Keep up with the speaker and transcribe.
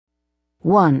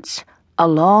Once, a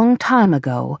long time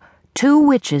ago, two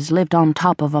witches lived on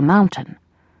top of a mountain.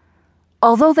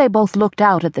 Although they both looked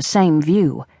out at the same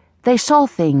view, they saw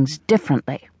things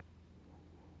differently.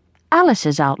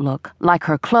 Alice's outlook, like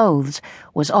her clothes,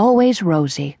 was always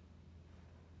rosy.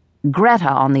 Greta,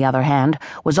 on the other hand,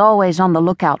 was always on the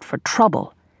lookout for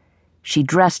trouble. She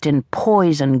dressed in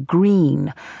poison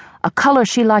green, a color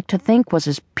she liked to think was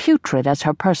as putrid as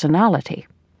her personality.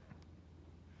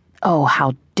 Oh,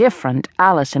 how different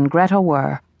Alice and Greta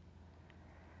were.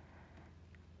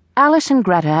 Alice and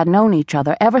Greta had known each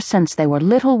other ever since they were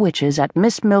little witches at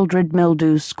Miss Mildred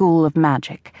Mildew's School of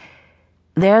Magic.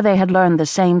 There they had learned the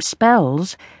same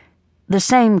spells, the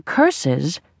same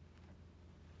curses,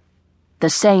 the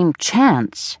same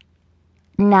chants.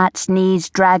 Gnat sneeze,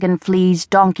 dragon fleas,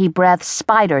 donkey breath,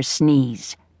 spider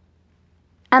sneeze.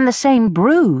 And the same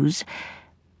brews.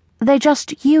 They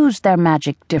just used their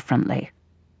magic differently.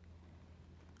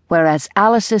 Whereas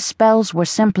Alice's spells were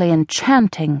simply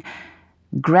enchanting,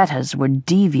 Greta's were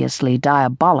deviously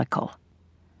diabolical.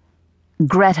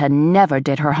 Greta never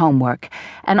did her homework,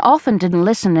 and often didn't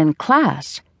listen in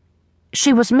class.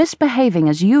 She was misbehaving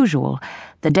as usual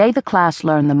the day the class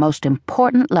learned the most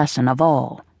important lesson of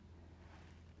all.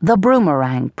 The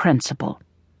boomerang principle.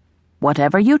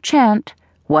 Whatever you chant,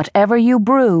 whatever you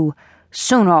brew,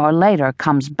 sooner or later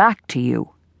comes back to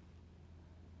you.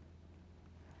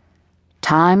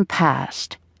 Time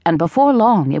passed, and before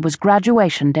long it was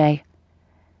graduation day.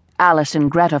 Alice and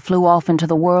Greta flew off into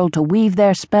the world to weave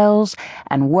their spells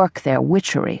and work their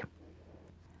witchery.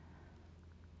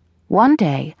 One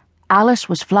day, Alice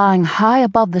was flying high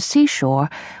above the seashore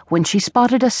when she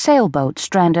spotted a sailboat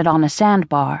stranded on a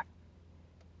sandbar.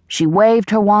 She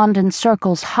waved her wand in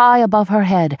circles high above her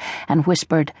head and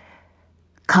whispered,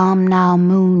 "Come now,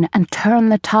 moon, and turn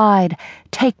the tide.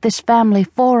 Take this family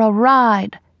for a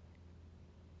ride."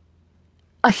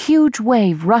 A huge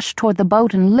wave rushed toward the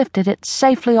boat and lifted it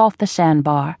safely off the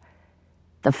sandbar.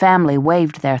 The family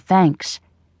waved their thanks.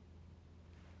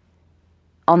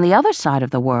 On the other side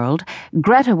of the world,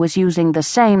 Greta was using the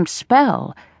same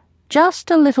spell,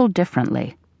 just a little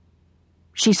differently.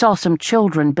 She saw some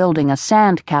children building a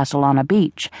sand castle on a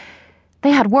beach.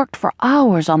 They had worked for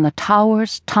hours on the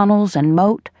towers, tunnels, and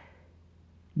moat.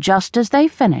 Just as they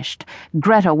finished,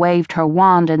 Greta waved her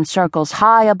wand in circles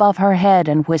high above her head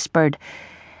and whispered,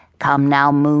 "Come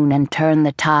now, moon, and turn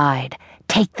the tide.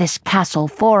 Take this castle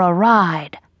for a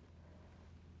ride."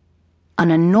 An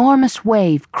enormous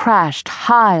wave crashed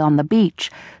high on the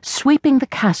beach, sweeping the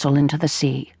castle into the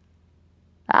sea.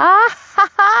 "Ah ha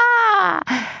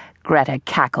ha!" Greta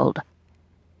cackled.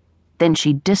 Then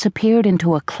she disappeared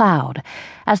into a cloud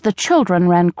as the children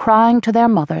ran crying to their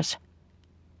mothers.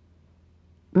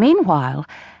 Meanwhile,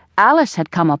 Alice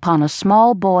had come upon a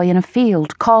small boy in a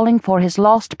field calling for his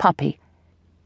lost puppy.